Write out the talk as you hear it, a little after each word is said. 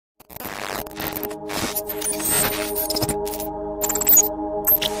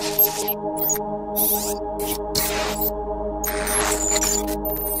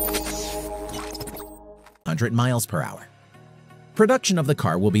300 miles per hour. Production of the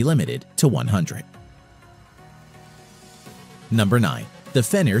car will be limited to 100. Number 9. The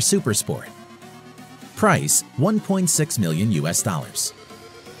Fenyr Supersport. Price $1.6 million. The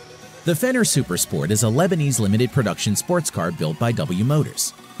Fenyr Supersport is a Lebanese limited production sports car built by W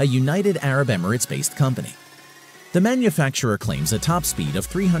Motors, a United Arab Emirates-based company. The manufacturer claims a top speed of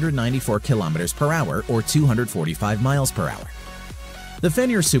 394 km per hour or 245 miles per hour. The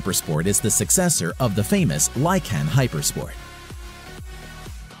Fenyr Supersport is the successor of the famous Lykan Hypersport.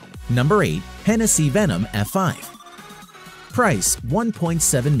 Number 8. Hennessey Venonm F5. Price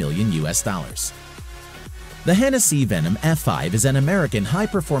 $1.7 million. The Hennessey Venonm F5 is an American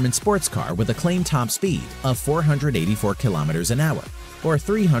high-performance sports car with a claimed top speed of 484 km an hour or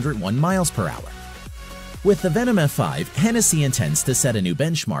 301 miles per hour. With the Venonm F5, Hennessey intends to set a new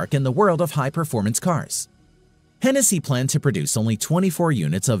benchmark in the world of high-performance cars. Hennessey planned to produce only 24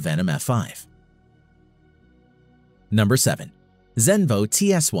 units of Venonm F5. Number 7. Zenvo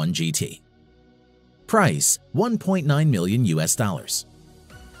TS1 GT. Price $1.9 million.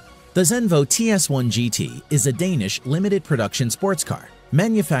 The Zenvo TS1 GT is a Danish limited production sports car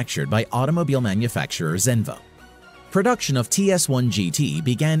manufactured by automobile manufacturer Zenvo. Production of TS1 GT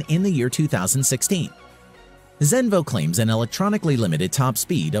began in the year 2016. Zenvo claims an electronically limited top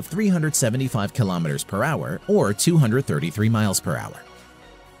speed of 375 km per hour or 233 miles per hour.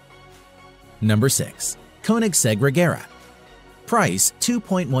 Number 6. Koenigsegg Regera. Price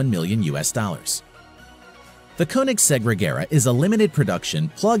 $2.1 million. The Koenigsegg Regera is a limited production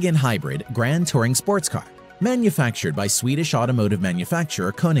plug-in hybrid grand touring sports car manufactured by Swedish automotive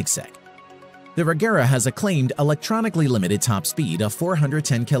manufacturer Koenigsegg. The Regera has a claimed electronically limited top speed of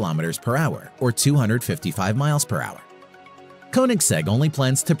 410 km per hour or 255 miles per hour. Koenigsegg only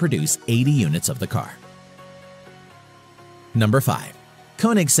plans to produce 80 units of the car. Number 5.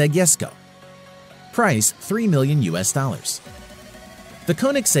 Koenigsegg Jesko. Price $3 million. The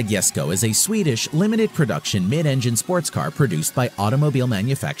Koenigsegg Jesko is a Swedish limited production mid-engine sports car produced by automobile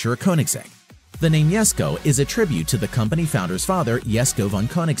manufacturer Koenigsegg. The name Jesko is a tribute to the company founder's father, Jesko von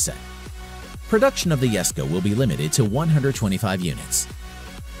Koenigsegg. Production of the Jesko will be limited to 125 units.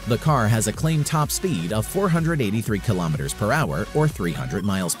 The car has a claimed top speed of 483 km per hour or 300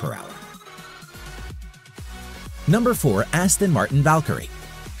 miles per hour. Number 4. Aston Martin Valkyrie.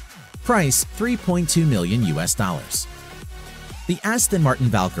 Price $3.2 million. The Aston Martin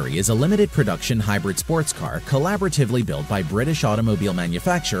Valkyrie is a limited production hybrid sports car collaboratively built by British automobile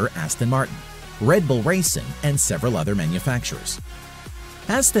manufacturer Aston Martin, Red Bull Racing, and several other manufacturers.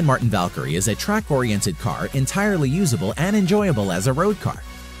 Aston Martin Valkyrie is a track-oriented car entirely usable and enjoyable as a road car.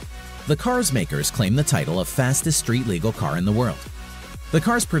 The car's makers claim the title of fastest street-legal car in the world. The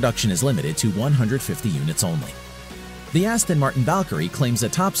car's production is limited to 150 units only. The Aston Martin Valkyrie claims a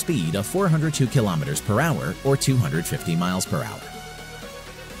top speed of 402 km per hour or 250 miles per hour.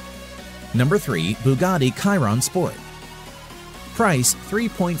 Number 3. Bugatti Chiron Sport. Price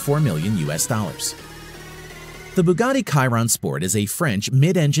 $3.4 million. The Bugatti Chiron Sport is a French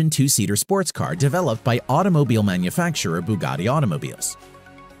mid-engine two-seater sports car developed by automobile manufacturer Bugatti Automobiles.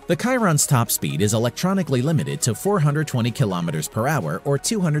 The Chiron's top speed is electronically limited to 420 km per hour or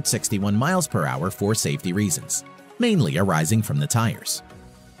 261 miles per hour for safety reasons, mainly arising from the tires.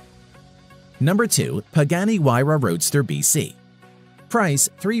 Number 2. Pagani Huayra Roadster BC. Price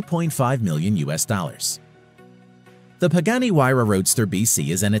 $3.5 million. The Pagani Huayra Roadster BC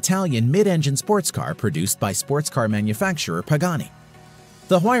is an Italian mid-engine sports car produced by sports car manufacturer Pagani.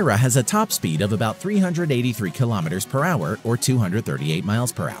 The Huayra has a top speed of about 383 km per hour or 238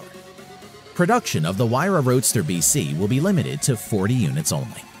 miles per hour. Production of the Huayra Roadster BC will be limited to 40 units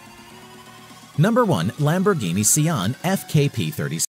only. Number 1. Lamborghini Sian FKP 36.